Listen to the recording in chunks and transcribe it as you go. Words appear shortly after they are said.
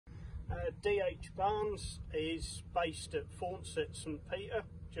DH Barnes is based at Fauncett St Peter,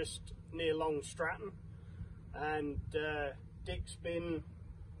 just near Long Stratton, and Dick's been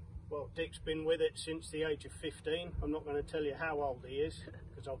with it since the age of 15. I'm not going to tell you how old he is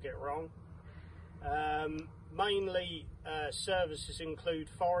because I'll get it wrong. Mainly services include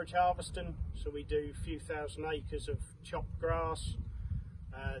forage harvesting, so we do a few thousand acres of chopped grass.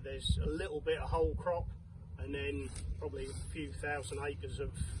 There's a little bit of whole crop, and then probably a few thousand acres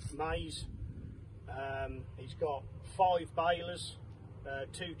of maize. He's got 5 balers,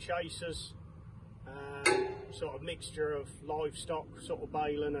 2 chasers, sort of mixture of livestock sort of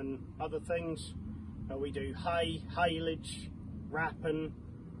baling and other things. We do hay, haylage, wrapping,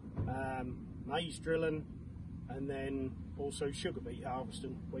 maize drilling, and then also sugar beet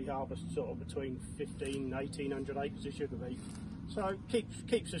harvesting. We harvest sort of between 15 and 1800 acres of sugar beet, so it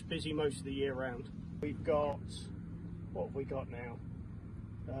keeps us busy most of the year round. We've got, what have we got now?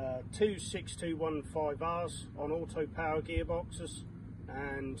 2 6215Rs on auto power gearboxes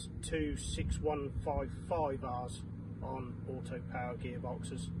and 2 6155Rs on auto power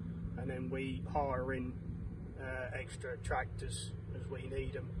gearboxes, and then we hire in extra tractors as we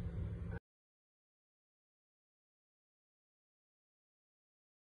need them.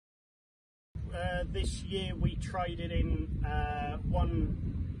 This year we traded in one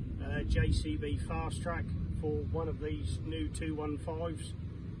JCB fast track for one of these new 215s.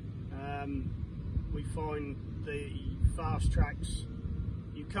 We find the fast tracks,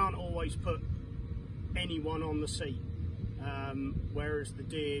 you can't always put anyone on the seat, whereas the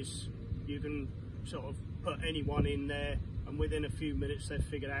Deers, you can sort of put anyone in there and within a few minutes they've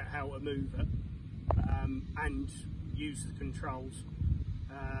figured out how to move it and use the controls.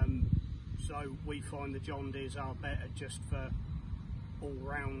 So we find the John Deeres are better just for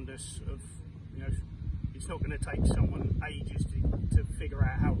all-rounders of, you know, it's not going to take someone ages to figure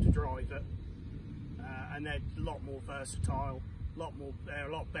out how to drive it, and they're a lot more versatile, they're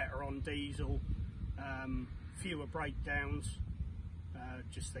a lot better on diesel, fewer breakdowns,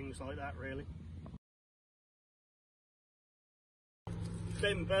 just things like that really.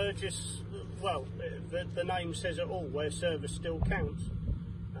 Ben Burgess, well, the name says it all, where service still counts.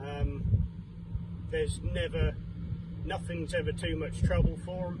 There's nothing's ever too much trouble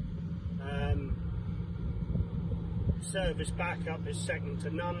for them. Service backup is second to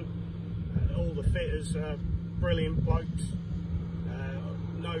none. All the fitters are brilliant blokes,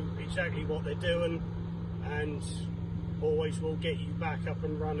 know exactly what they're doing, and always will get you back up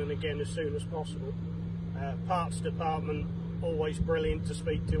and running again as soon as possible. Parts department, always brilliant to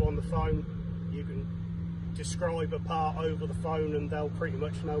speak to on the phone. You can describe a part over the phone and they'll pretty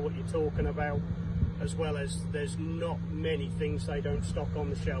much know what you're talking about, as well as there's not many things they don't stock on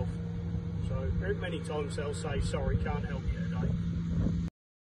the shelf. So many times they'll say, sorry, can't help you.